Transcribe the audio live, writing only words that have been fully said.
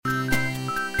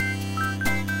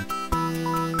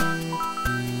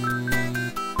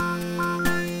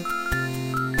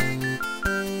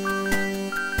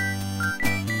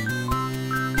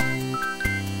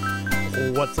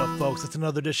folks. It's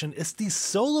another edition. It's the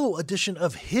solo edition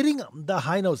of Hitting the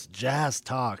High Notes Jazz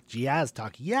Talk. That's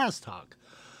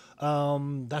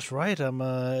right.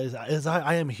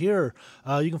 I am here.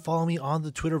 You can follow me on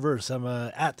the Twitterverse. I'm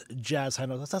at Jazz High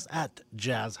Notes. That's at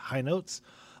Jazz High Notes.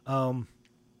 Yeah,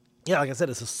 like I said,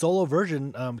 it's a solo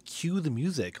version. Cue the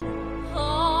music.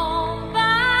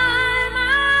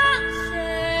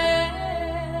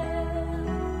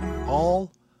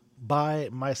 All by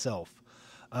myself.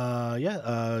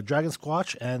 Dragon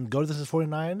Squatch and Go to This Is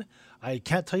 49. I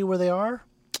can't tell you where they are,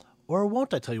 or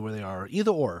won't I tell you where they are?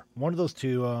 Either or, one of those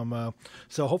two.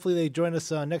 So hopefully they join us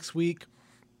next week.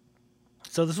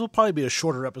 So this will probably be a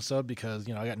shorter episode because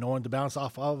I got no one to bounce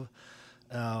off of,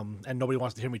 and nobody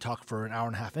wants to hear me talk for an hour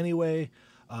and a half anyway.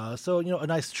 So a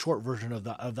nice short version of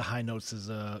the high notes is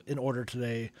in order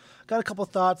today. Got a couple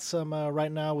thoughts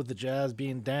right now with the Jazz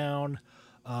being down.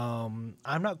 I'm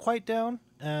not quite down,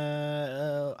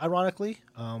 ironically,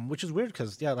 which is weird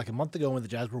because, like a month ago when the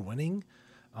Jazz were winning,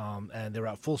 and they were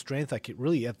at full strength, like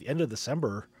really at the end of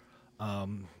December,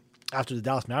 after the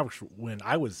Dallas Mavericks win,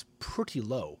 I was pretty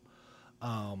low,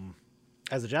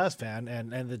 as a Jazz fan,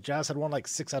 and the Jazz had won like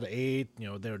 6 out of 8,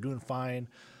 they were doing fine.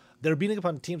 They were beating up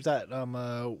on teams that,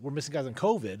 were missing guys on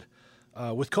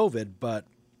with COVID, but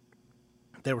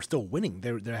they were still winning. They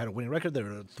had a winning record. They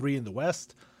were 3 in the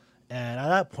West. And at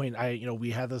that point,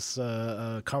 we had this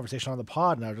conversation on the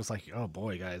pod, and I was just like, oh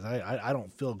boy, guys, I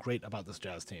don't feel great about this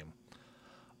Jazz team.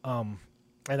 And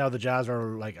now the Jazz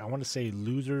are like, I want to say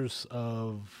losers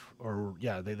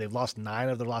they've lost 9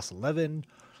 of their last 11.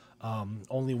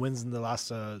 Only wins in the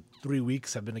last 3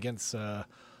 weeks have been against a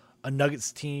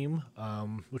Nuggets team,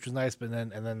 which was nice, but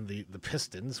then the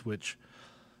Pistons, which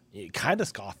you kind of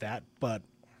scoffed at, but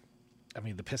I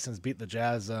mean the Pistons beat the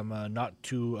Jazz not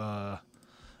too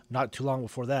long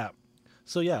before that.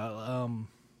 So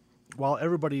while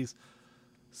everybody's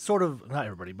sort of, not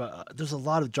everybody, but there's a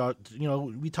lot of,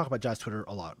 we talk about Jazz Twitter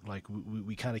a lot. Like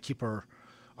we kind of keep our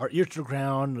ear to the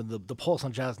ground, the pulse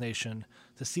on Jazz Nation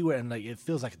to see where, and like it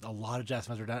feels like a lot of Jazz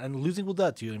fans are down, and losing will do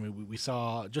that too. I mean, we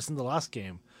saw just in the last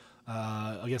game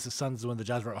against the Suns when the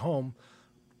Jazz were at home,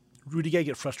 Rudy Gay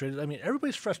get frustrated. I mean,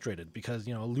 everybody's frustrated because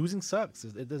losing sucks.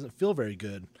 It doesn't feel very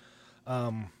good.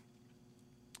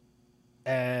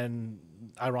 And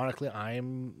ironically,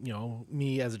 I'm,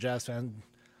 me as a Jazz fan,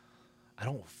 I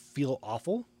don't feel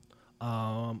awful.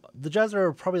 The Jazz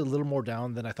are probably a little more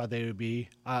down than I thought they would be.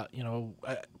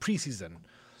 Preseason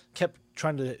kept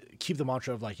trying to keep the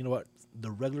mantra of like,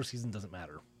 the regular season doesn't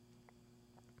matter.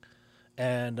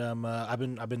 And I've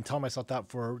been telling myself that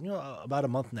for about a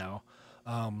month now.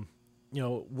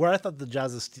 Where I thought the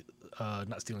Jazz's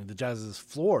the Jazz's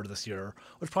floor this year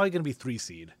was probably going to be 3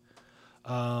 seed.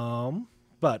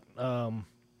 But they're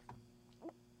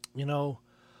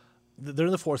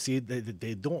in the 4 seed.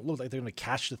 They don't look like they're going to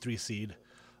catch the 3 seed.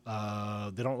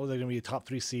 They don't look like they're going to be a top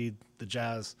 3 seed. The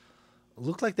Jazz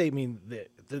look like they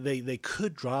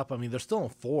could drop. I mean, they're still in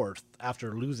 4th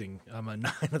after losing 9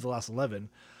 of the last 11.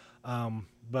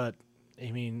 But I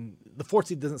mean, the 4th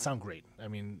seed doesn't sound great. I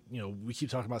mean, we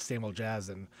keep talking about same old Jazz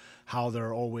and how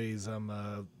they're always in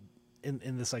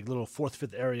this like little 4th,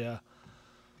 5th area.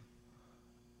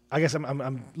 I guess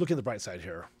I'm looking at the bright side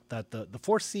here, that the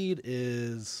 4th seed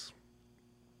is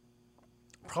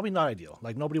probably not ideal.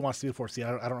 Like nobody wants to be a 4th seed.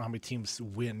 I don't know how many teams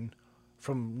win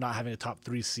from not having a top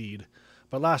 3 seed.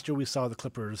 But last year we saw the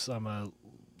Clippers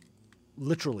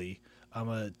literally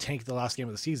tank the last game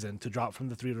of the season to drop from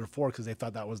the 3 to the 4 because they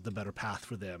thought that was the better path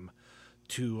for them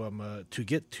to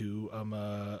get to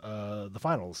the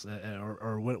finals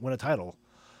or win a title.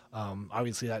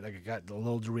 Obviously that got a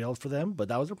little derailed for them, but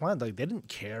that was their plan. Like they didn't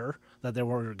care that they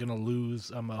were going to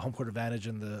lose a home court advantage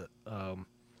in the,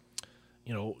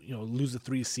 lose the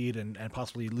 3 seed and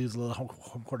possibly lose a little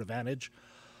home court advantage.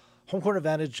 Home court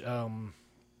advantage, I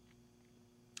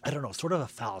don't know, sort of a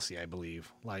fallacy, I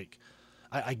believe. Like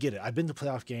I get it. I've been to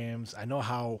playoff games. I know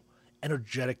how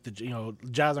energetic the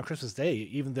Jazz on Christmas Day,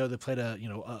 even though they played a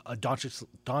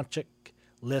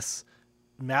Doncic-less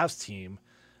Mavs team.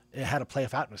 It had a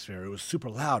playoff atmosphere. It was super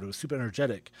loud. It was super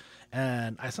energetic.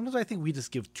 And sometimes I think we just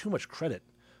give too much credit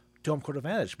to home court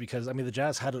advantage because, I mean, the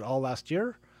Jazz had it all last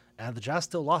year, and the Jazz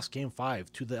still lost Game 5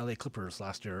 to the LA Clippers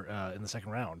last year in the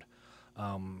second round.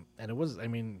 And it was, I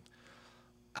mean,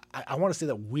 I want to say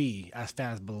that we, as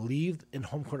fans, believed in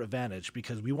home court advantage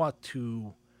because we want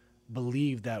to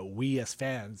believe that we, as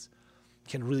fans,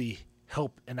 can really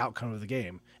help an outcome of the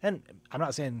game. And I'm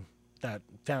not saying that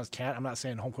fans can't. I'm not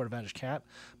saying home court advantage can't,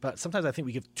 but sometimes I think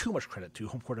we give too much credit to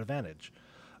home court advantage.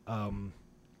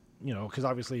 Because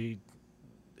obviously,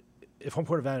 if home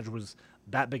court advantage was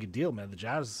that big a deal, man, the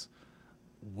Jazz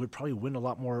would probably win a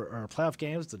lot more playoff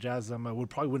games. The Jazz would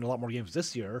probably win a lot more games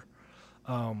this year.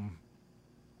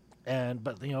 And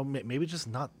but maybe just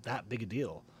not that big a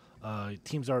deal.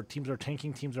 Teams are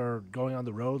tanking. Teams are going on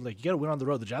the road. Like you got to win on the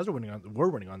road. The Jazz were winning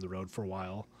on the road for a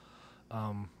while.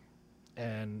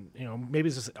 And maybe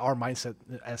it's just our mindset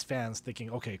as fans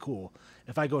thinking, okay, cool.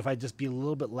 If I just be a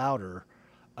little bit louder,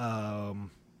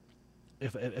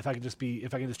 if I can just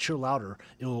cheer louder,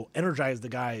 it will energize the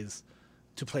guys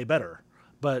to play better.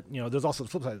 But there's also the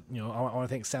flip side. I want to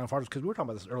thank Sam Farnsworth because we were talking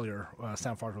about this earlier.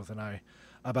 Sam Farnsworth and I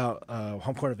about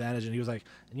home court advantage, and he was like,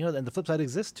 and the flip side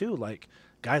exists too. Like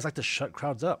guys like to shut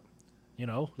crowds up.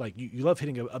 Like you love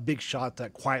hitting a big shot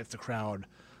that quiets the crowd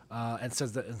and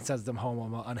sends them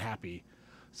home unhappy.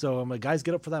 So guys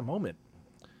get up for that moment.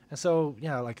 And so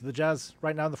like the Jazz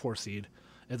right now in the 4th seed.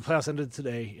 If the playoffs ended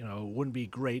today, it wouldn't be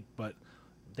great, but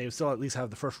they would still at least have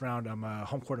the first round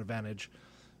home court advantage.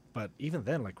 But even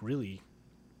then, like really,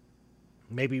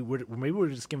 maybe we're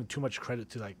just giving too much credit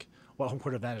to like what home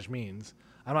court advantage means.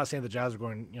 I'm not saying the Jazz are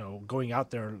going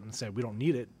out there and say we don't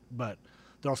need it, but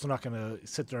they're also not going to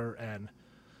sit there and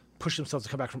push themselves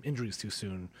to come back from injuries too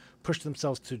soon, push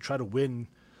themselves to try to win,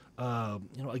 a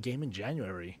game in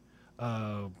January,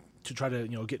 to try to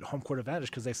get home court advantage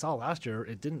because they saw last year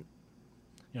it didn't.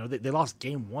 They lost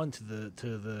game 1 to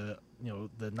the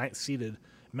 9th seeded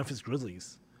Memphis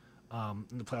Grizzlies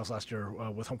in the playoffs last year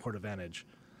with home court advantage.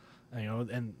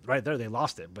 And right there they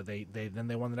lost it, but they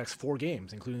won the next 4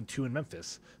 games, including 2 in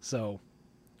Memphis. So,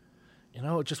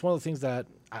 just one of the things that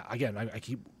I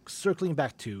keep circling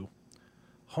back to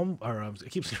I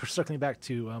keep circling back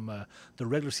to the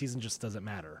regular season just doesn't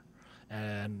matter,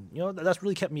 and that's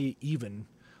really kept me even.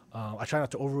 I try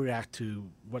not to overreact to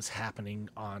what's happening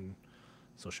on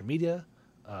social media.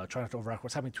 Try not to overreact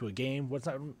what's happening to a game. What's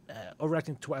not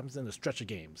overreacting to what happens in the stretch of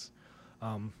games.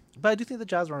 But I do think the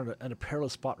Jazz are in a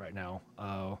perilous spot right now.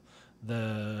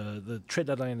 The trade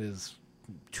deadline is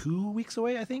 2 weeks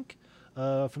away, I think,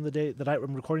 from the day that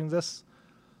I'm recording this.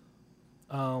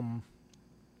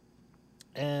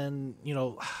 And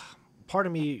part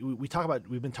of me, we've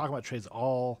been talking about trades a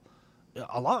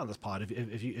lot on this pod.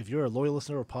 If you're a loyal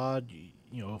listener of pod,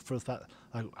 for the fact,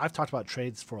 like, I've talked about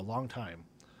trades for a long time,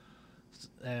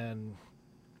 and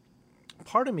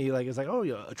part of me is like, oh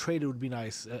yeah, a trade would be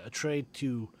nice, a trade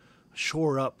to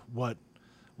shore up what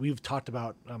we've talked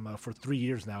about for 3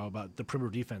 years now about the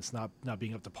perimeter defense not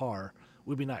being up to par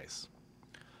would be nice.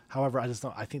 However, I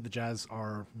think the Jazz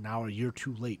are now a year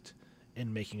too late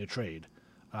in making a trade.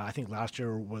 I think last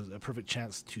year was a perfect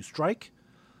chance to strike.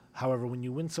 However, when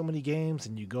you win so many games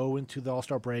and you go into the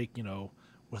All-Star break,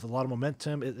 with a lot of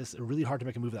momentum, it's really hard to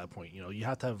make a move at that point. You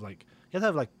have to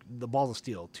have the balls of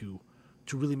steel to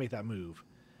really make that move.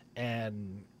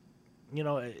 And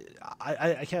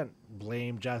I can't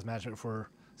blame Jazz management for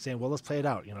saying, well, let's play it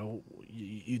out.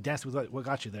 You danced with what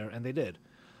got you there, and they did.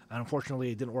 And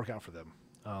unfortunately, it didn't work out for them.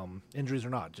 Injuries or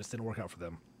not, just didn't work out for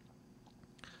them.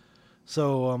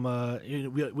 So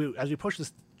we as we push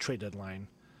this trade deadline,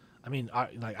 I mean,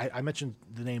 I mentioned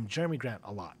the name Jeremy Grant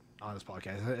a lot on this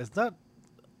podcast. It's not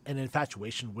an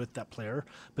infatuation with that player,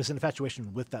 but it's an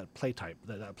infatuation with that play type,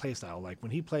 that play style. Like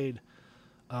when he played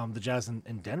the Jazz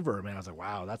in Denver, man, I was like,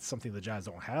 wow, that's something the Jazz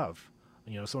don't have.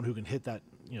 Someone who can hit that.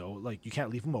 Like you can't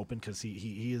leave him open because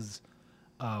he is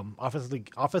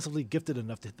offensively gifted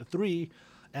enough to hit the 3,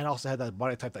 and also had that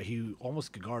body type that he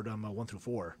almost could guard 1 through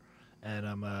 4, and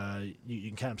you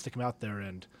can kind of stick him out there,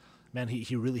 and man,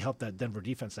 he really helped that Denver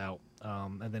defense out.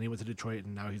 And then he went to Detroit,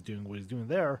 and now he's doing what he's doing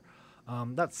there. I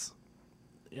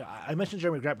mentioned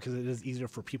Jeremy Grant because it is easier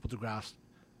for people to grasp.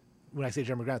 When I say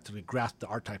Jeremy Grant, to grasp the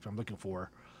archetype I'm looking for.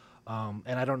 And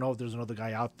I don't know if there's another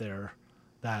guy out there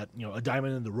that, a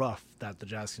diamond in the rough that the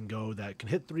Jazz can go, that can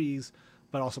hit threes,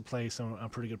 but also play some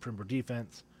pretty good perimeter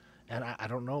defense. And I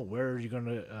don't know where the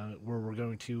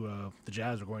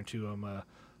Jazz are going to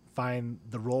find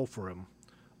the role for him.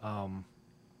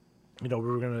 We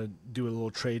were going to do a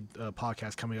little trade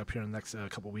podcast coming up here in the next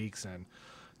couple weeks and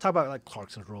talk about like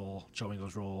Clarkson's role, Joe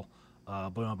Ingles' role,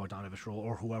 Bojan Bogdanovic's role,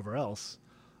 or whoever else,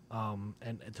 and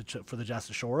for the Jazz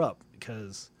to shore up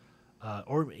because,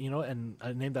 and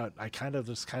a name that I kind of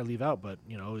leave out, but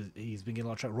he's been getting a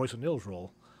lot of track, Royce O'Neal's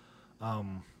role,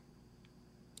 and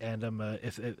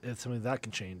if something that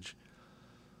can change.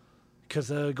 Because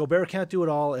Gobert can't do it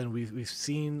all, and we've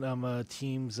seen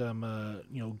teams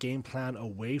game plan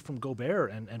away from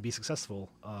Gobert and be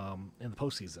successful in the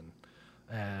postseason.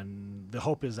 And the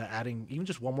hope is that adding even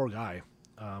just one more guy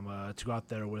to go out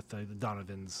there with the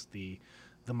Donovans, the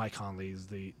Mike Conleys,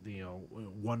 the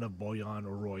one of Bojan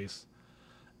or Royce,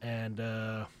 and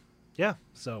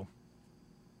so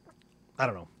I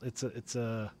don't know. It's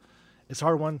a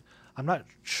hard one. I'm not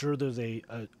sure there's a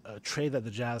trade that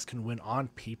the Jazz can win on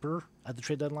paper at the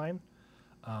trade deadline.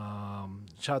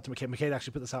 Shout out to McKay. McKay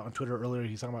actually put this out on Twitter earlier.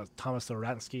 He's talking about Thomas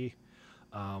Satoransky.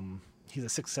 He's a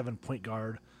 6'7" point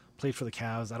guard. Played for the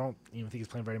Cavs. I don't even think he's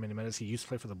playing very many minutes. He used to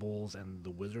play for the Bulls and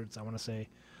the Wizards, I want to say.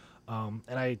 And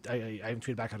I even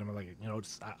tweeted back at him. I'm like,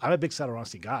 I'm a big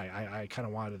Satoransky guy. I kind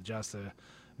of wanted the Jazz to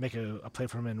make a play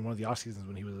for him in one of the off seasons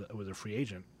when he was a free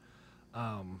agent.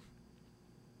 But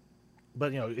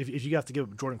if you have to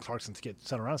give Jordan Clarkson to get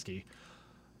Satoransky,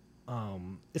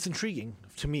 it's intriguing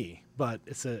to me. But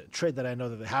it's a trade that I know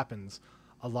that if it happens,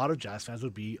 a lot of Jazz fans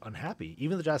would be unhappy.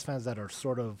 Even the Jazz fans that are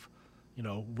sort of,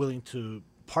 willing to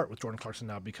part with Jordan Clarkson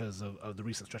now because of the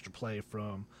recent stretch of play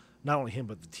from not only him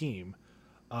but the team.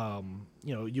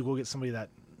 You go get somebody that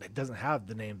doesn't have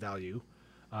the name value.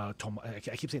 I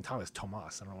keep saying Thomas.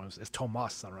 Tomas. I don't know. It's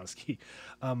Tomas Satoransky.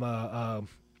 But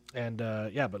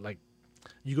like,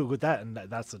 you go with that, and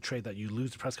that's a trade that you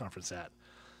lose the press conference at,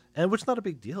 and which is not a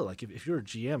big deal. Like if you're a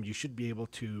GM, you should be able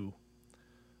to,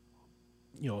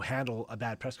 handle a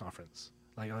bad press conference.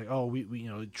 Like we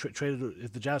traded,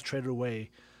 if the Jazz traded away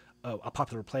a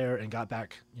popular player and got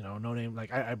back no name.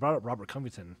 Like I brought up Robert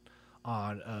Covington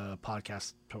on a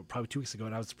podcast probably 2 weeks ago,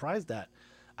 and I was surprised that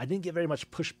I didn't get very much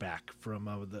pushback from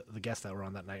the guests that were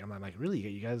on that night. I'm like, really,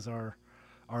 you guys are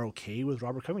okay with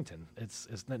Robert Covington? It's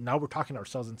now we're talking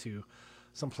ourselves into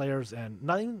some players, and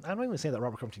I'm not even saying that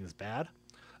Robert Covington is bad.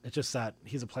 It's just that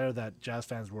he's a player that Jazz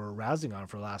fans were rousing on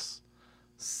for the last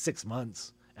 6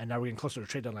 months, and now we're getting closer to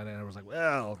trade deadline, and I was like,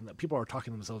 well, people are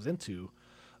talking themselves into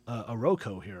a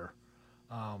ROCO here.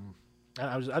 I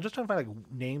was just trying to find like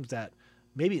names that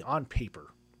maybe on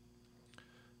paper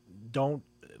don't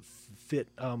fit.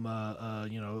 It's not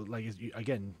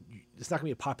gonna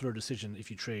be a popular decision if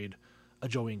you trade a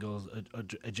Joe Ingles, a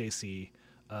JC,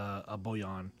 a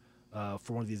Bojan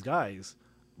for one of these guys.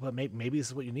 But maybe this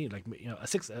is what you need. Like a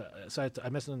six. So I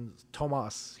mentioned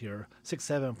Tomas here,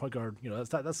 6'7" point guard.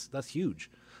 That's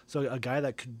huge. So a guy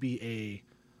that could be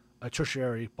a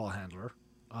tertiary ball handler,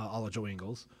 a la Joe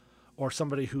Ingles, or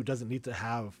somebody who doesn't need to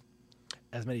have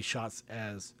as many shots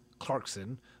as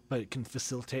Clarkson, but can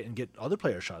facilitate and get other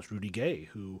player shots. Rudy Gay,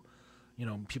 who,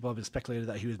 people have been speculated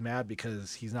that he was mad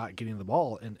because he's not getting the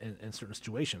ball in certain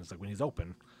situations, like when he's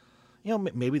open.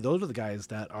 Maybe those are the guys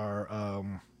that are,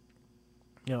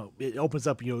 it opens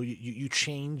up, you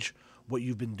change what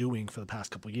you've been doing for the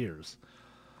past couple of years.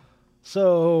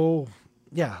 So,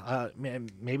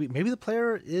 maybe the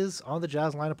player is on the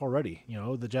Jazz lineup already.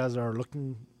 The Jazz are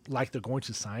looking like they're going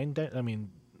to sign.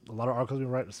 A lot of articles have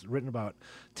been written about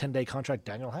 10-day contract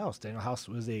Daniel House. Daniel House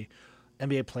was a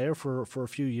NBA player for a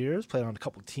few years, played on a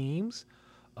couple of teams,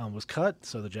 was cut.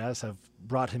 So the Jazz have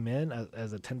brought him in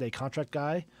as a 10-day contract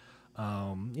guy.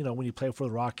 When he played for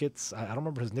the Rockets, I don't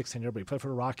remember his Knicks tenure, but he played for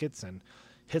the Rockets and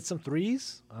hit some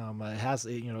threes.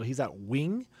 He's that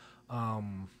wing.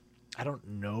 I don't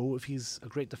know if he's a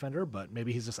great defender, but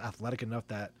maybe he's just athletic enough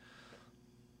that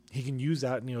he can use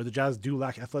that. The Jazz do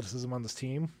lack athleticism on this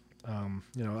team.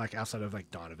 Like outside of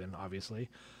like Donovan, obviously.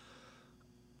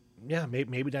 Yeah,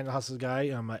 maybe Daniel House is a guy.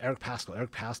 Eric Pascal.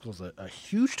 Eric Pascal is a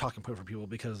huge talking point for people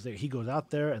because he goes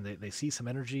out there and they see some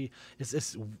energy.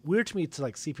 It's weird to me to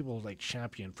like see people like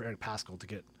champion for Eric Pascal to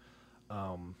get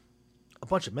a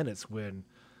bunch of minutes when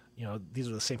these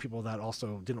are the same people that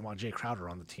also didn't want Jay Crowder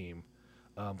on the team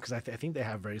because I think they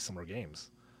have very similar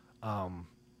games. Like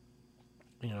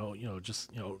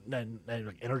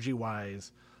energy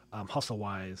wise. Hustle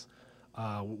wise,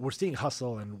 we're seeing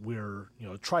hustle and we're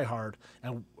try hard,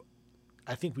 and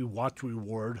I think we want to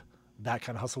reward that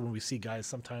kind of hustle when we see guys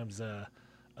sometimes kind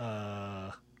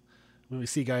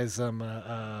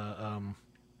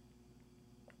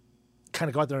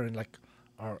of go out there and like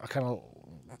are kind of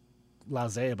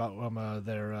blasé about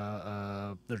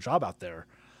their job out there.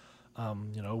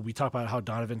 We talk about how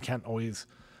Donovan can't always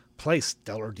play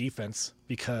stellar defense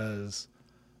because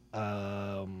he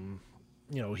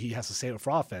has to save it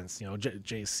for offense.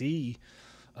 JC,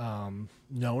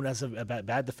 known as a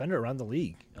bad defender around the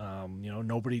league.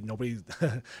 Nobody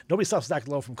stops Zach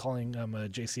Lowe from calling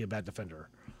JC a bad defender.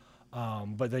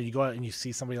 But then you go out and you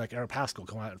see somebody like Eric Pascal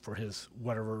come out for his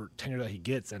whatever tenure that he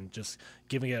gets and just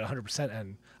giving it 100%.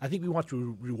 And I think we want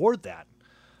to reward that.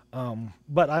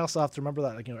 But I also have to remember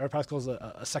that Eric Pascal is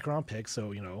a second round pick,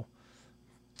 so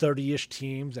 30-ish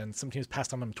teams and some teams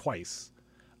passed on him twice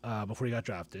before he got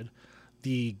drafted.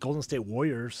 The Golden State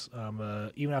Warriors,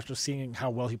 even after seeing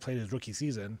how well he played his rookie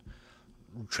season,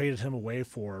 traded him away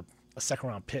for a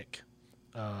second-round pick,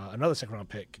 another second-round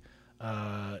pick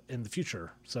in the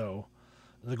future. So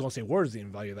the Golden State Warriors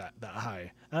didn't value that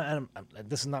high. And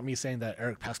this is not me saying that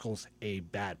Eric Pascal's a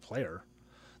bad player.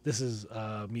 This is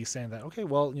me saying that, okay,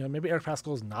 well, maybe Eric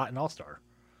Pascal is not an all-star.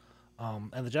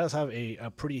 And the Jazz have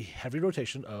a pretty heavy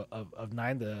rotation of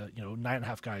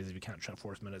 9.5 guys if you count Trent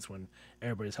Forrest minutes when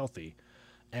everybody's healthy.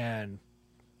 And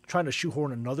trying to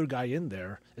shoehorn another guy in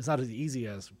there is not as easy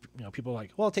as, people are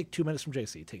like, well, take 2 minutes from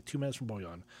JC, take 2 minutes from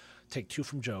Bojan, take 2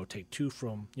 from Joe, take 2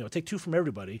 from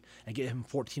everybody and get him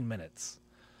 14 minutes.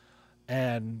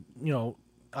 And,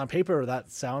 on paper,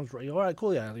 that sounds all right,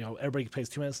 cool. Yeah, everybody plays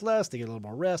 2 minutes less, they get a little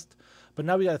more rest. But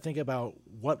now we got to think about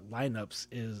what lineups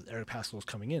is Eric Pascal's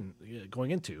going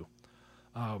into.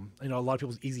 A lot of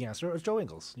people's easy answer is Joe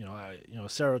Ingles.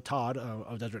 Sarah Todd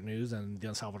of Desert News and the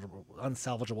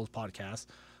Unsalvageables podcast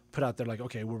put out there like,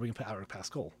 okay, where are we going to put Eric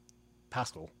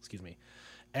Pascal, excuse me.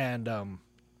 And,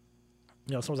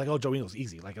 someone's like, oh, Joe Ingles,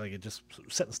 easy. Like it just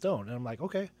set in stone. And I'm like,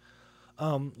 okay.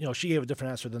 She gave a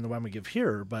different answer than the one we give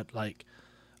here, but like,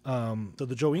 so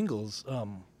the Joe Ingles,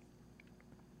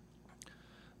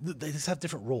 they just have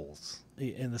different roles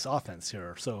in this offense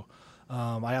here. So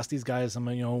I asked these guys,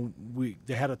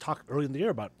 they had a talk early in the year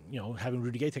about, having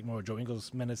Rudy Gay take more of Joe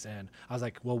Ingles' minutes. And I was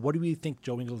like, well, what do we think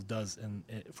Joe Ingles does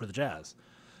for the Jazz?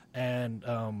 And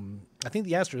I think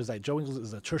the answer is that Joe Ingles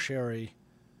is a tertiary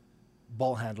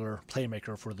ball handler,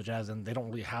 playmaker for the Jazz, and they don't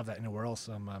really have that anywhere else.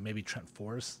 Maybe Trent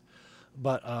Forrest.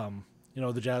 But,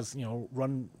 the Jazz,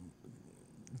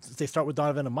 they start with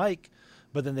Donovan and Mike,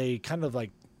 but then they kind of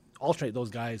like alternate those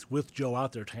guys with Joe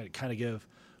out there to kind of give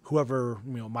whoever,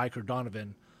 Mike or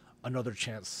Donovan, another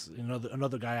chance,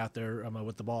 another guy out there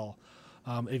with the ball.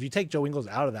 If you take Joe Ingles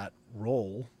out of that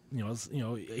role,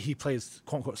 he plays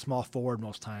quote unquote small forward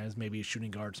most times, maybe a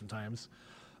shooting guard sometimes,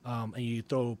 and you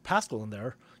throw Pascal in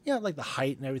there, like the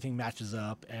height and everything matches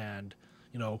up, and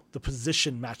the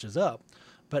position matches up.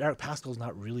 But Eric Pascal's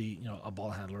not really, a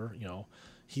ball handler.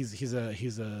 He's a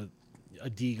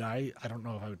D guy. I don't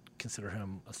know if I would consider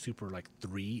him a super like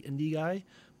 3 and D guy,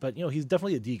 but he's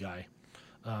definitely a D guy,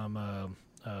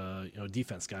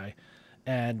 defense guy.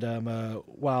 And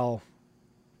while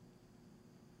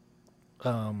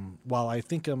I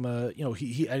think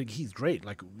he's great.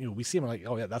 Like we see him like,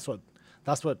 oh yeah, that's what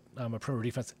a perimeter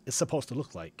defense is supposed to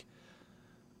look like.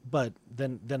 But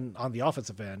then on the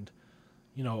offensive end,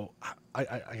 like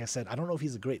I said, I don't know if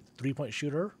he's a great 3-point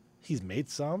shooter. He's made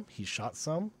some. He's shot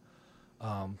some.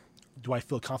 Do I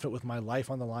feel confident with my life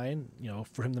on the line,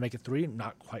 for him to make a 3?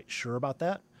 Not quite sure about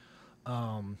that.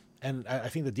 And I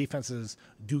think the defenses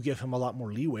do give him a lot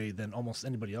more leeway than almost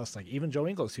anybody else. Like even Joe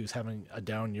Ingles, who's having a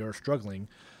down year, struggling.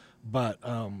 But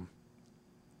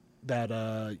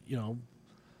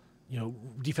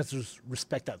defenses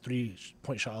respect that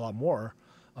 3-point shot a lot more.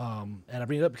 And I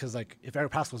bring it up because, like, if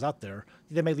Eric Pascal's out there,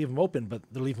 they may leave him open, but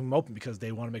they're leaving him open because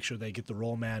they want to make sure they get the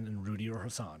roll man in Rudy or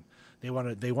Hassan. They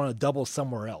want to double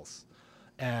somewhere else.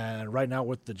 And right now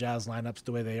with the Jazz lineups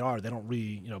the way they are, they don't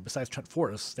really, besides Trent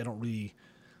Forrest, they don't really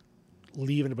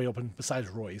leave anybody open besides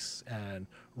Royce. And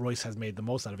Royce has made the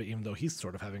most out of it, even though he's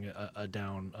sort of having a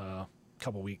down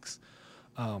couple weeks.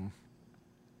 So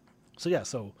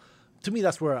to me,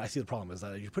 that's where I see the problem is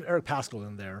that if you put Eric Pascal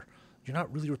in there, you're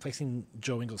not really replacing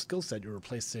Joe Ingles' skill set. You're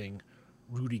replacing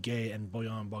Rudy Gay and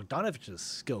Bojan Bogdanovic's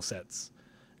skill sets.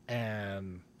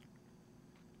 And,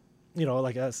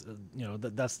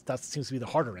 that seems to be the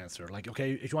harder answer. Like,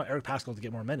 okay, if you want Eric Pascal to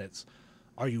get more minutes,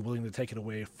 are you willing to take it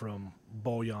away from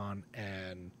Bojan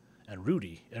and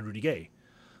Rudy Gay?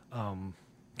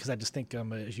 Because I just think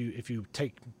if you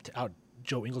take out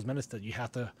Joe Ingles' minutes, that you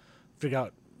have to figure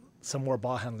out some more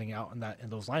ball handling out in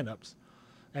those lineups.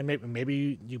 And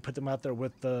maybe you put them out there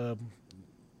with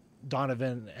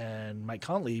Donovan and Mike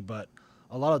Conley, but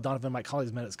a lot of Donovan and Mike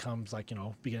Conley's minutes comes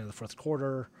beginning of the fourth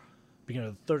quarter, beginning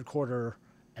of the third quarter,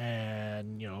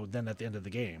 and then at the end of the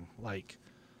game. Like,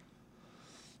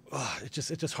 it's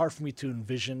just hard for me to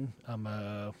envision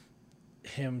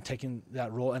him taking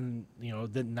that role. And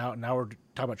then now we're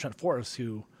talking about Trent Forrest,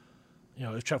 who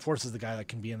if Trent Forrest is the guy that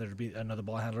can be in there to be another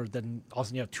ball handler, then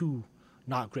also you have 2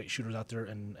 not great shooters out there,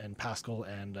 and Pascal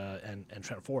and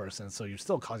Trent Forrest, and so you're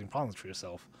still causing problems for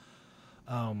yourself.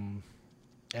 And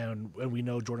we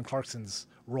know Jordan Clarkson's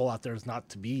role out there is not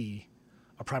to be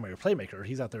a primary playmaker.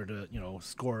 He's out there to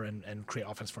score and create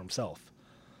offense for himself.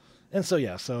 And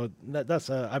so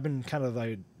that's I've been kind of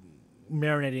like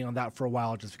marinating on that for a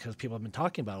while, just because people have been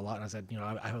talking about it a lot, and I said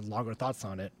I have longer thoughts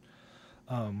on it.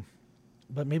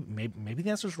 But maybe the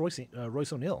answer is Royce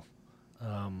O'Neal.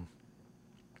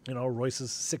 Royce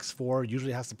is 6'4",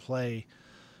 usually has to play,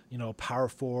 power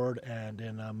forward and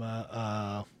in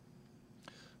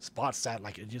spots that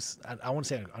like it just I won't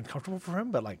say uncomfortable for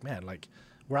him, but like man, like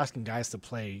we're asking guys to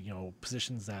play,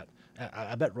 positions that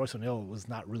I bet Royce O'Neal was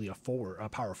not really a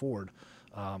power forward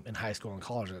in high school and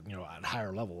college at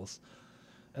higher levels.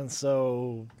 And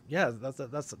so, yeah,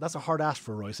 that's a hard ask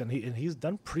for Royce, and he's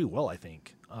done pretty well, I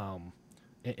think,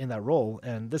 in that role.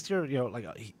 And this year,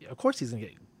 of course he's gonna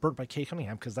get burnt by Cade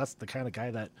Cunningham because that's the kind of guy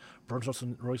that burns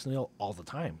Royce O'Neal all the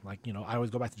time. I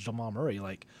always go back to Jamal Murray.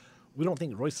 We don't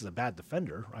think Royce is a bad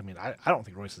defender. I mean, I don't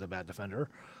think Royce is a bad defender,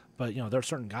 but there are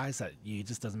certain guys that he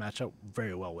just doesn't match up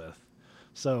very well with.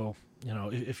 So,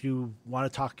 if you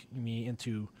want to talk me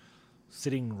into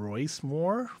sitting Royce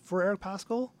more for Eric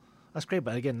Paschall, that's great.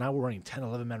 But again, now we're running 10,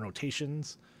 11-man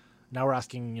rotations. Now we're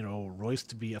asking, Royce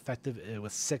to be effective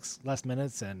with 6 less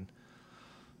minutes, and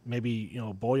maybe,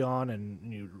 Bojan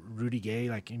and Rudy Gay.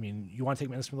 You want to take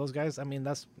minutes from those guys? I mean,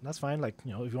 that's fine. If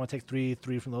you want to take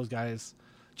three from those guys,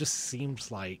 just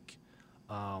seems like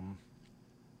we're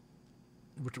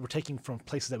taking from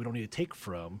places that we don't need to take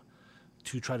from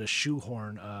to try to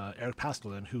shoehorn Eric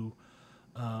Paschall in, who,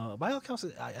 by all accounts,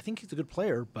 I think he's a good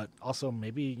player, but also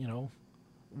maybe,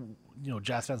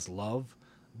 Jazz fans love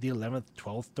the 11th,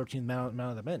 12th, 13th man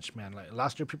on the bench, man.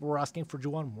 Last year, people were asking for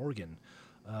Juwan Morgan,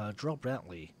 Jarrell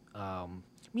Brantley.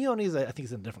 Mione, I think,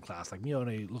 is in a different class.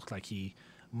 Mione looked like he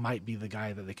might be the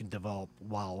guy that they can develop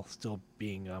while still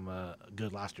being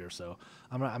good last year. So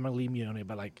I'm gonna leave Mione,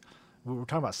 but we're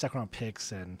talking about second-round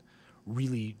picks and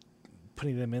really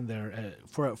putting them in there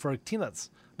for a team that's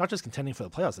not just contending for the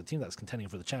playoffs, a team that's contending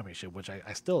for the championship, which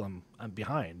I still am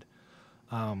behind.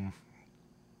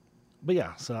 But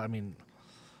yeah, so I mean,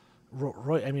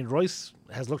 Royce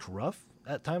has looked rough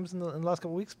at times in the last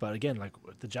couple of weeks, but again,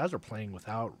 the Jazz are playing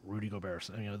without Rudy Gobert.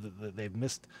 So, they've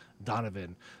missed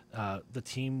Donovan. The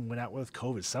team went out with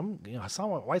COVID. Some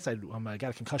Whiteside got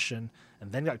a concussion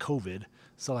and then got COVID.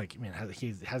 So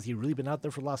has he really been out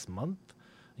there for the last month?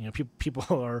 People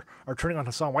are turning on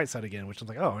Hassan Whiteside again, which is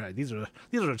like, oh, right, these are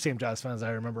the same Jazz fans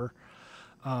I remember.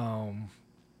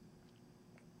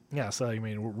 Yeah, so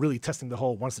we're really testing the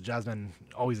whole once a Jazzman,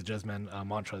 always a Jazzman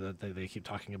mantra that they keep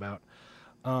talking about.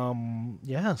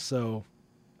 Yeah, so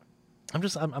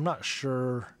I'm not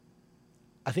sure.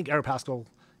 I think Eric Paschall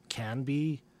can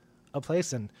be a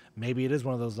place, and maybe it is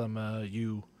one of those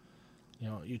you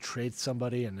trade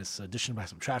somebody and it's addition by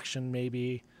subtraction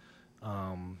maybe.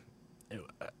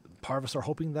 Part of us are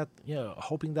hoping that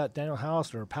Daniel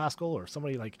House or Paschall or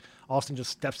somebody like Austin just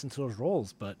steps into those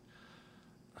roles, but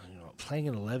playing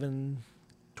an 11,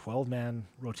 12-man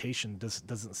rotation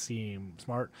doesn't seem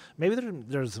smart. Maybe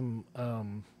there's some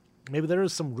maybe there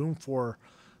is some room for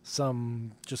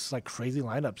some just crazy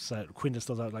lineups that Quinn just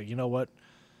throws out. You know what,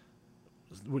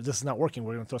 this is not working.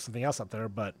 We're going to throw something else out there.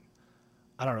 But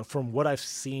I don't know. From what I've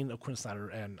seen of Quinn Snyder,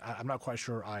 and I'm not quite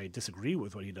sure I disagree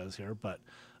with what he does here, but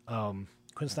Quinn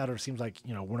Snyder seems like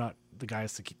we're not the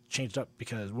guys to change it up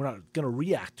because we're not going to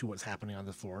react to what's happening on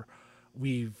the floor.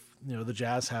 The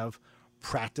Jazz have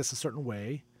practiced a certain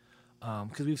way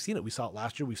because we've seen it. We saw it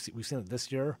last year. We've seen it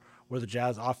this year where the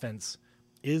Jazz offense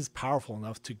is powerful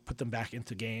enough to put them back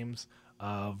into games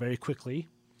very quickly.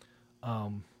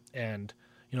 And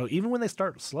even when they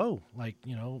start slow,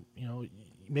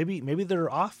 maybe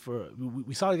they're off.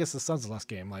 We saw it against the Suns the last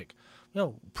game,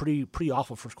 pretty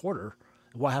awful first quarter.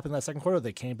 What happened in that second quarter?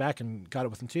 They came back and got it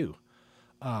within 2.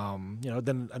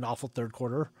 Then an awful third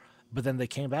quarter. But then they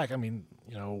came back. I mean,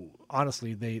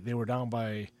 honestly, they were down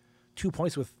by 2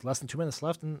 points with less than 2 minutes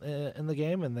left in the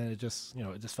game, and then it just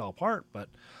fell apart. But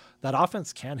that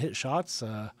offense can hit shots.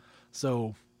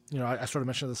 So I sort of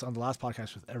mentioned this on the last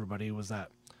podcast with everybody was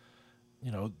that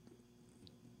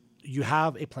you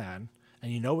have a plan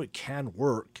and it can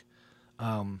work,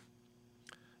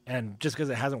 and just because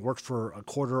it hasn't worked for a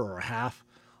quarter or a half,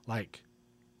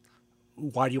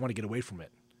 why do you want to get away from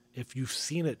it? If you've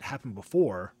seen it happen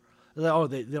before. They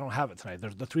don't have it tonight.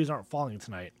 The threes aren't falling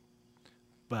tonight,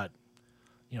 but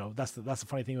that's the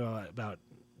funny thing about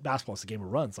basketball. It's a game of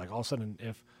runs. All of a sudden,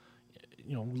 if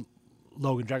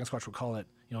Logan Dragon Squatch would call it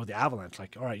the avalanche.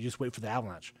 All right, you just wait for the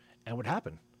avalanche, and it would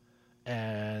happen,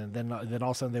 and then all of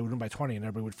a sudden they would win by 20, and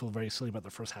everybody would feel very silly about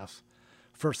the first half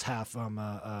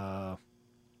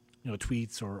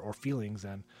tweets or feelings,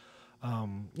 and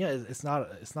it's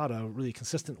not a really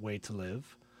consistent way to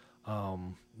live.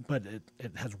 But it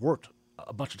has worked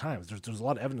a bunch of times. There's a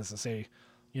lot of evidence to say,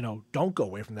 don't go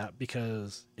away from that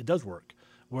because it does work.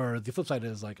 Where the flip side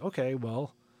is okay,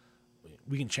 well,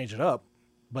 we can change it up,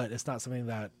 but it's not something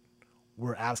that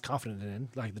we're as confident in.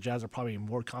 The Jazz are probably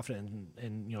more confident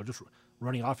in just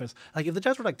running offense. If the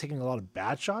Jazz were taking a lot of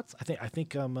bad shots, I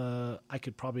think I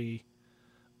could probably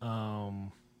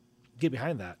get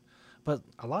behind that. But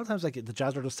a lot of times, like the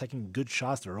Jazz are just taking good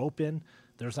shots. They're open.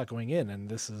 They're just not going in. And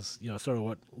this is, sort of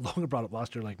what Logan brought up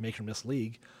last year, like make or miss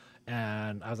league.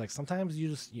 And I was like, sometimes you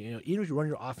just, even if you run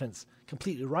your offense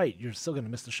completely right, you're still going to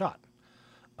miss the shot.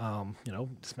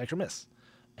 Just make or miss.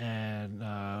 And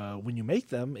when you make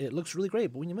them, it looks really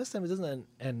great. But when you miss them, it doesn't.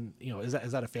 And is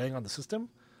that a failing on the system?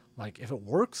 Like if it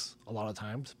works a lot of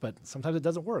times, but sometimes it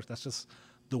doesn't work. That's just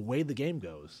the way the game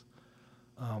goes.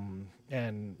 And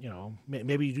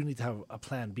maybe you do need to have a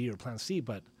plan B or plan C,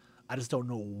 but I just don't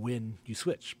know when you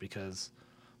switch because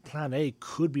plan A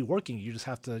could be working. You just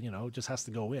have to, just has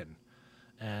to go in,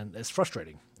 and it's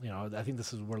frustrating. I think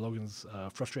this is where Logan's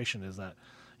frustration is that,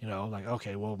 like,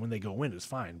 okay, well, when they go in, it's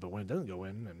fine, but when it doesn't go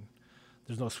in and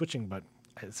there's no switching, but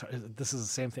this is the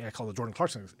same thing I call the Jordan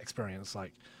Clarkson experience.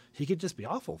 Like he could just be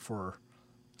awful for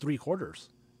 3 quarters,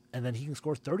 and then he can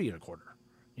score 30 in a quarter,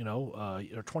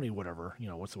 or 20, whatever,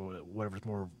 whatever's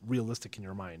more realistic in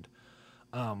your mind.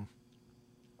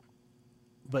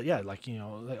 But yeah, like he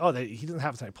doesn't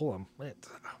have time to pull him.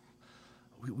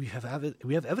 We have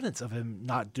evidence of him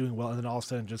not doing well, and then all of a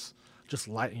sudden just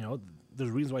light. There's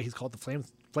a reason why he's called the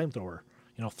flamethrower.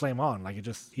 Flame on, like he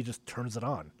just turns it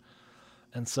on.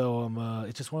 And so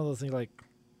it's just one of those things. Like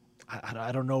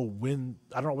I don't know when,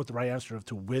 I don't know what the right answer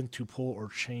to when to pull or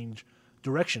change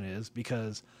direction is,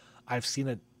 because I've seen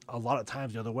it a lot of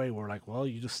times the other way where like, well,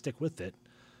 you just stick with it.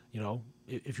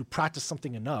 If you practice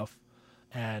something enough,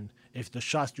 and if the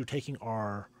shots you're taking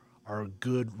are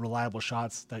good, reliable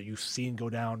shots that you've seen go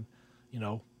down,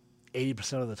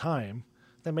 80% of the time,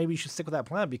 then maybe you should stick with that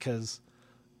plan, because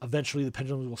eventually the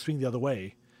pendulum will swing the other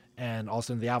way, and all of a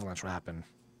sudden the avalanche will happen.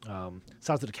 Shout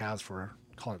out to the Cavs for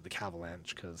calling it the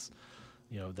Cavalanche, because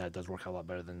that does work out a lot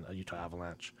better than a Utah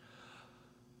Avalanche.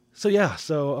 So yeah,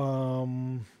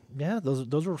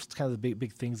 those are kind of the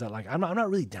big things that, like, I'm not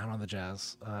really down on the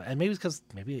Jazz, and maybe it's because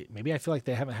maybe I feel like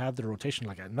they haven't had their rotation.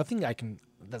 Like nothing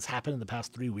that's happened in the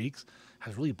past 3 weeks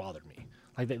has really bothered me.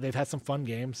 Like they've had some fun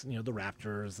games, the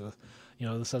Raptors,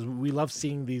 this says we love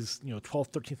seeing these 12th,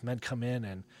 13th men come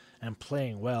in and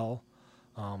playing well.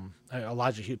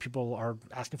 Elijah Hughes, people are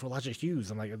asking for Elijah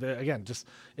Hughes. I'm like, again, just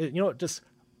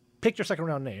pick your second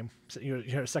round name,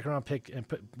 your second round pick, and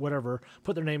put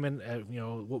their name in.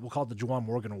 What we'll call it the Juwan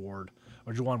Morgan Award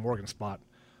or Juwan Morgan spot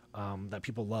that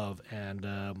people love. And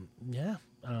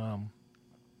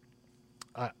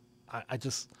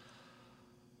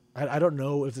I don't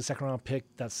know if the second round pick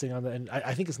that's sitting on and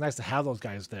I think it's nice to have those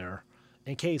guys there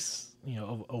in case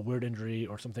of a weird injury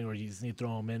or something where you just need to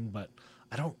throw them in. But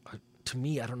I don't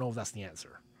know if that's the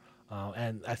answer.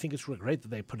 And I think it's really great that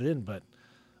they put it in, but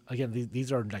again,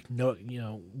 these are like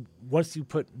once you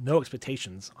put no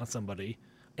expectations on somebody,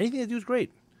 anything they do is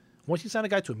great. Once you sign a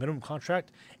guy to a minimum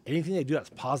contract, anything they do that's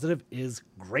positive is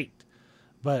great.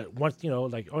 But once,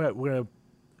 like, all right, we're going to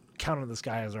count on this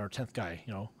guy as our 10th guy,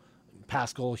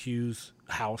 Pascal, Hughes,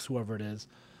 House, whoever it is.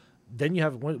 Then you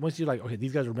have, once you're like, okay,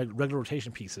 these guys are regular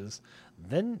rotation pieces,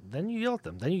 then you yell at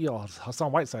them. Then you yell at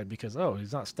Hassan Whiteside because,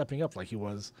 he's not stepping up like he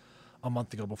was a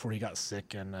month ago before he got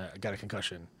sick and got a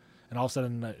concussion. And all of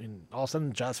a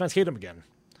sudden, Jazz fans hate him again.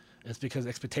 It's because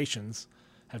expectations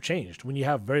have changed. When you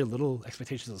have very little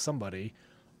expectations of somebody,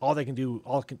 all they can do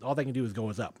is go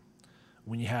up.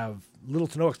 When you have little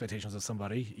to no expectations of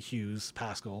somebody, Hughes,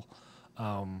 Pascal,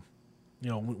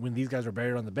 when these guys are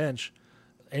buried on the bench,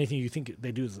 anything you think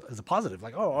they do is a positive.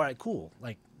 Like, oh, all right, cool.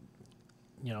 Like,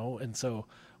 and so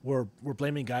we're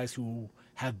blaming guys who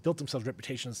have built themselves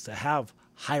reputations to have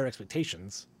higher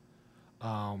expectations.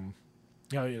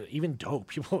 Even Doak.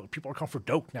 People are calling for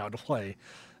Doak now to play.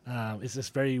 It's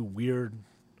just very weird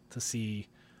to see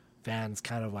fans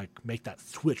kind of like make that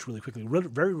switch really quickly,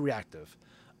 very reactive.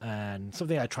 And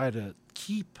something I try to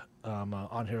keep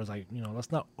on here is like,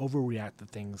 let's not overreact to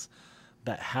things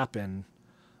that happen.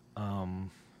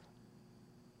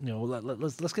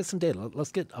 Let's get some data.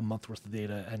 Let's get a month worth of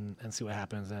data and see what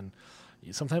happens. And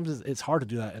sometimes it's hard to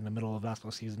do that in the middle of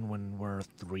basketball season when we're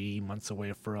 3 months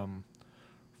away from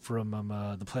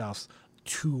the playoffs,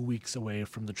 2 weeks away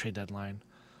from the trade deadline.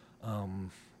 I'm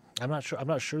not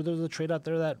sure there's a trade out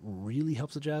there that really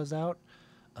helps the Jazz out.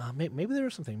 Maybe there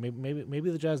is something. Maybe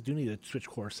the Jazz do need to switch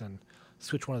course and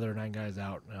switch one of their 9 guys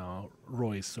out,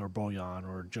 Royce or Bojan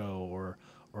or Joe or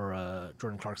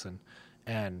Jordan Clarkson,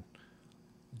 and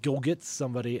go get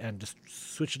somebody and just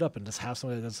switch it up and just have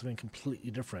somebody that does something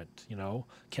completely different.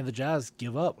 Can the Jazz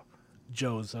give up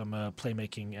Joe's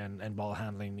playmaking and ball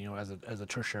handling, as a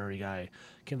tertiary guy?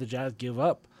 Can the Jazz give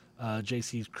up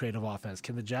JC's creative offense?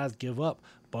 Can the Jazz give up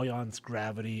Bojan's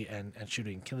gravity and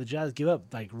shooting? Can the Jazz give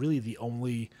up like really the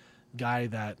only guy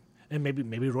that and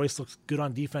maybe Royce looks good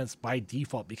on defense by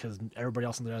default because everybody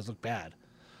else in the Jazz look bad.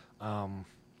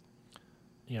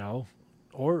 You know,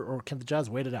 or can the Jazz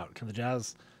wait it out? Can the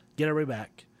Jazz get everybody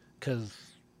back? Because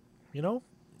you know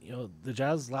the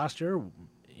Jazz last year,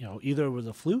 either it was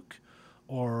a fluke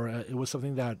or it was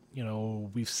something that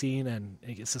we've seen and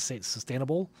it's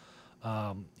sustainable.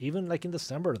 Even like in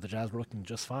December, the Jazz were looking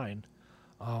just fine,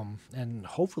 and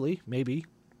hopefully maybe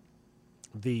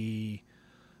the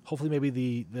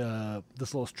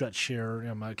this little stretch here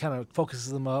kind of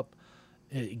focuses them up.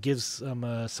 It gives them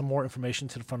some more information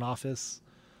to the front office,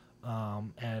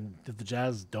 and if the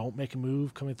Jazz don't make a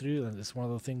move coming through, then it's one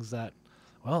of the things that,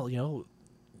 well,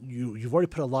 you've already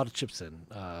put a lot of chips in.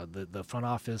 The front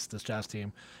office, this Jazz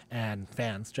team, and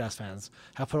Jazz fans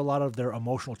have put a lot of their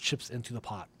emotional chips into the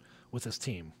pot with this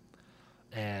team,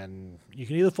 and you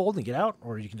can either fold and get out,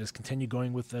 or you can just continue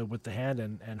going with the hand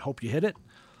and hope you hit it,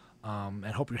 and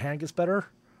hope your hand gets better.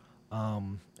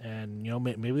 And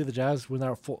maybe the Jazz when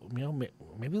they're full,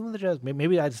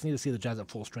 maybe I just need to see the Jazz at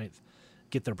full strength,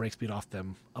 get their break speed off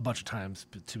them a bunch of times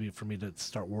for me to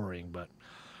start worrying. But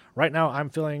right now I'm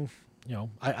feeling,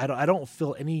 I don't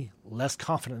feel any less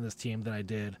confident in this team than I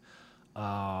did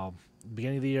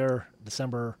beginning of the year,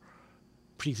 December,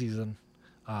 preseason,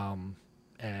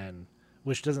 and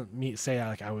which doesn't say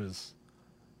like I was.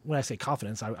 When I say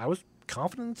confidence, I was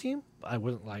confident in the team. I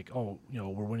wasn't like, we're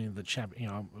winning the champ.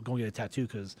 I'm going to get a tattoo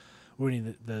because we're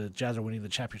winning the Jazz are winning the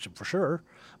championship for sure.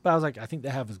 But I was like, I think they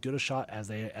have as good a shot as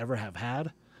they ever have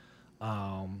had,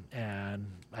 and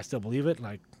I still believe it.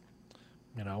 Like,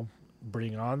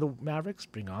 bring on the Mavericks,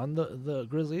 bring on the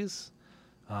Grizzlies.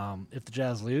 If the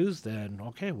Jazz lose, then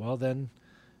okay, well then,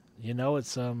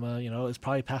 it's it's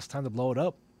probably past time to blow it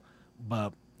up,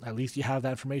 but at least you have that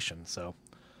information. So.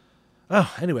 Oh,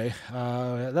 anyway,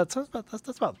 that's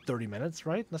about 30 minutes,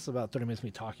 right? That's about 30 minutes of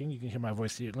me talking. You can hear my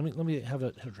voice here. Let me have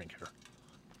a drink here.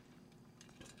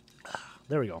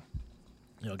 There we go.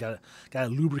 Gotta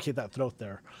lubricate that throat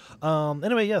there.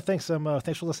 Anyway, yeah, thanks for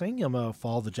listening.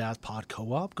 Follow the Jazz Pod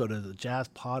Co-op. Go to the Jazz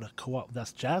Pod Co-op.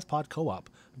 That's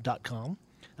jazzpodcoop.com.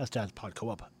 That's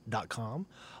jazzpodcoop.com.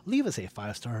 Leave us a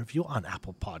 5-star review on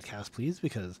Apple Podcasts, please,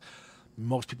 because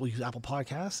most people use Apple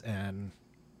Podcasts and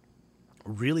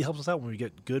really helps us out when we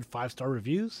get good 5-star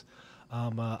reviews.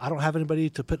 I don't have anybody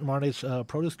to put in Marne's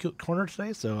produce corner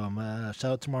today, so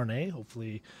shout out to Marne.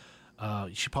 Hopefully,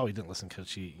 she probably didn't listen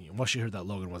because once she heard that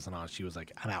Logan wasn't on, she was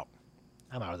like, I'm out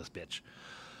of this bitch.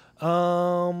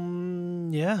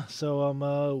 Yeah,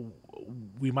 so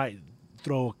we might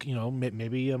throw,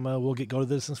 maybe we'll go to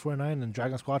the Distance 49 and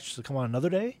Dragon Squatch to come on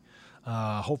another day.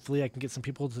 Hopefully I can get some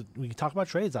people we can talk about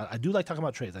trades. I do like talking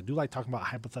about trades. I do like talking about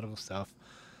hypothetical stuff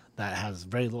that has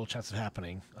very little chance of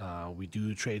happening. We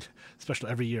do trade special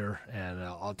every year, and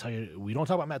I'll tell you, we don't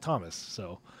talk about Matt Thomas.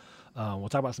 So we'll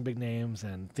talk about some big names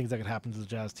and things that could happen to the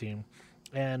Jazz team.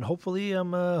 And hopefully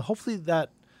that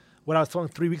what I was telling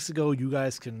 3 weeks ago, you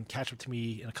guys can catch up to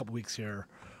me in a couple weeks here,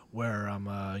 where I'm,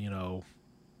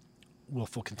 will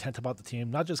feel content about the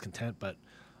team. Not just content, but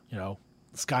the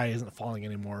sky isn't falling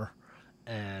anymore.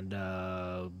 And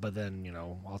but then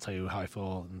I'll tell you how I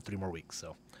feel in 3 more weeks.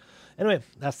 So. Anyway,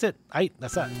 that's it.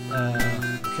 That's that.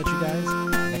 Catch you guys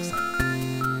next time.